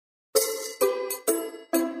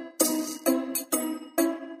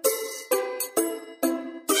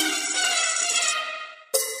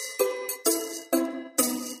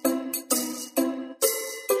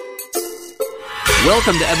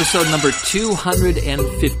Welcome to episode number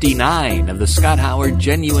 259 of the Scott Howard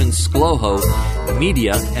Genuine ScLoHo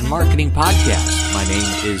Media and Marketing Podcast. My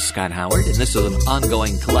name is Scott Howard, and this is an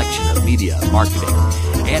ongoing collection of media, marketing,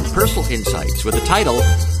 and personal insights with the title,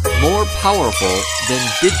 More Powerful Than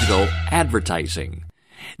Digital Advertising.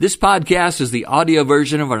 This podcast is the audio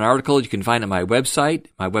version of an article you can find on my website.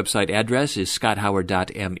 My website address is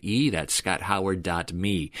scotthoward.me. That's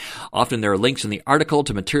scotthoward.me. Often there are links in the article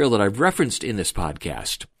to material that I've referenced in this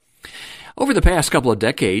podcast. Over the past couple of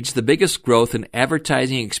decades, the biggest growth in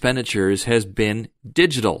advertising expenditures has been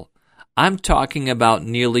digital. I'm talking about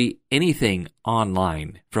nearly anything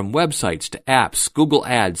online, from websites to apps, Google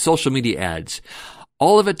ads, social media ads.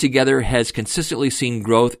 All of it together has consistently seen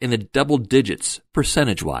growth in the double digits,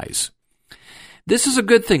 percentage-wise. This is a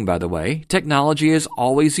good thing, by the way. Technology is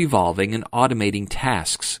always evolving and automating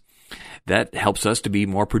tasks. That helps us to be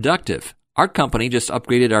more productive. Our company just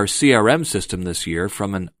upgraded our CRM system this year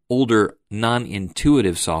from an older,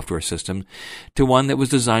 non-intuitive software system to one that was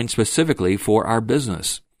designed specifically for our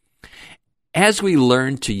business. As we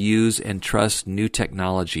learn to use and trust new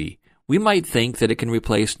technology, we might think that it can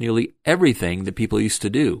replace nearly everything that people used to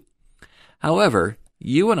do. However,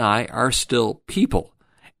 you and I are still people,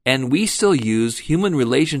 and we still use human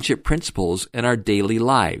relationship principles in our daily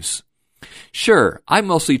lives. Sure, I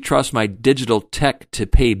mostly trust my digital tech to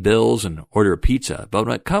pay bills and order pizza, but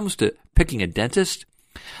when it comes to picking a dentist,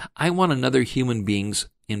 I want another human being's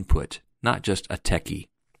input, not just a techie.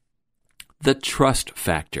 The trust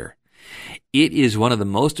factor. It is one of the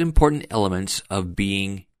most important elements of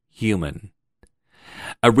being human.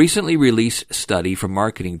 A recently released study from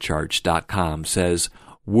marketingcharts.com says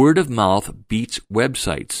word of mouth beats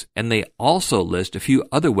websites, and they also list a few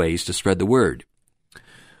other ways to spread the word.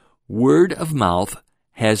 Word of mouth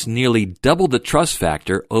has nearly double the trust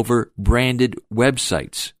factor over branded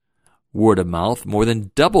websites. Word of mouth more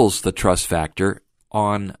than doubles the trust factor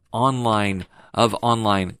on online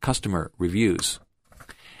customer reviews.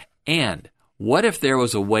 And what if there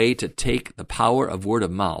was a way to take the power of word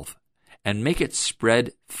of mouth and make it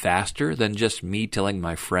spread faster than just me telling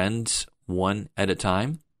my friends one at a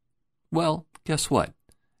time? Well, guess what?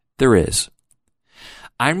 There is.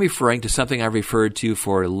 I'm referring to something I've referred to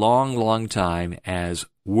for a long, long time as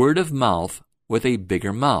word of mouth with a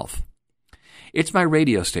bigger mouth. It's my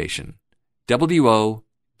radio station, WOWO.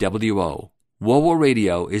 WOWO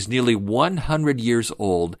Radio is nearly 100 years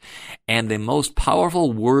old and the most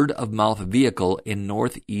powerful word-of-mouth vehicle in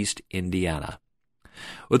Northeast Indiana.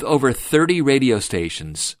 With over 30 radio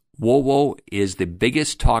stations, WOWO is the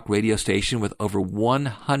biggest talk radio station with over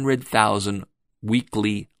 100,000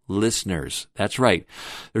 weekly listeners. That's right.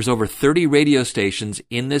 There's over 30 radio stations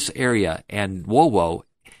in this area, and WOWO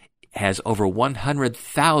has over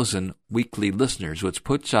 100,000 weekly listeners, which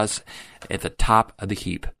puts us at the top of the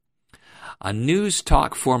heap. A news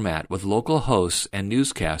talk format with local hosts and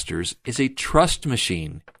newscasters is a trust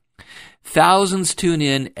machine. Thousands tune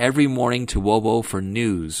in every morning to WOWO for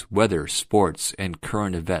news, weather, sports, and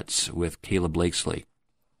current events with Kayla Blakesley.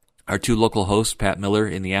 Our two local hosts, Pat Miller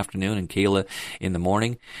in the afternoon and Kayla in the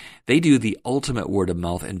morning, they do the ultimate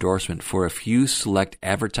word-of-mouth endorsement for a few select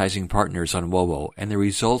advertising partners on WOWO, and the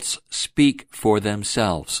results speak for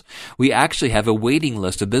themselves. We actually have a waiting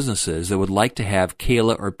list of businesses that would like to have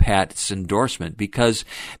Kayla or Pat's endorsement because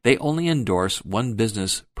they only endorse one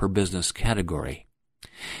business per business category.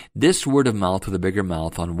 This word-of-mouth with a bigger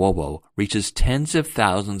mouth on WOWO reaches tens of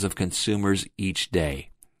thousands of consumers each day.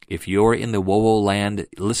 If you're in the WOWO land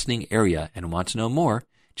listening area and want to know more,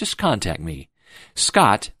 just contact me,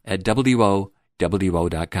 Scott at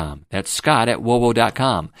WOWO.com. That's Scott at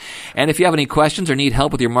WOWO.com. And if you have any questions or need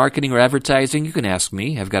help with your marketing or advertising, you can ask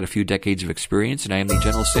me. I've got a few decades of experience, and I am the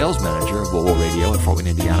General Sales Manager of WOWO Radio in Fort Wayne,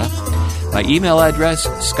 Indiana. My email address,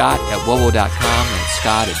 Scott at WOWO.com, and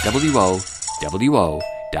Scott at WOWO.com.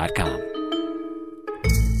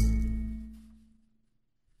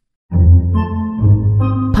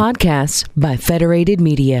 Podcasts by Federated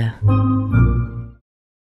Media.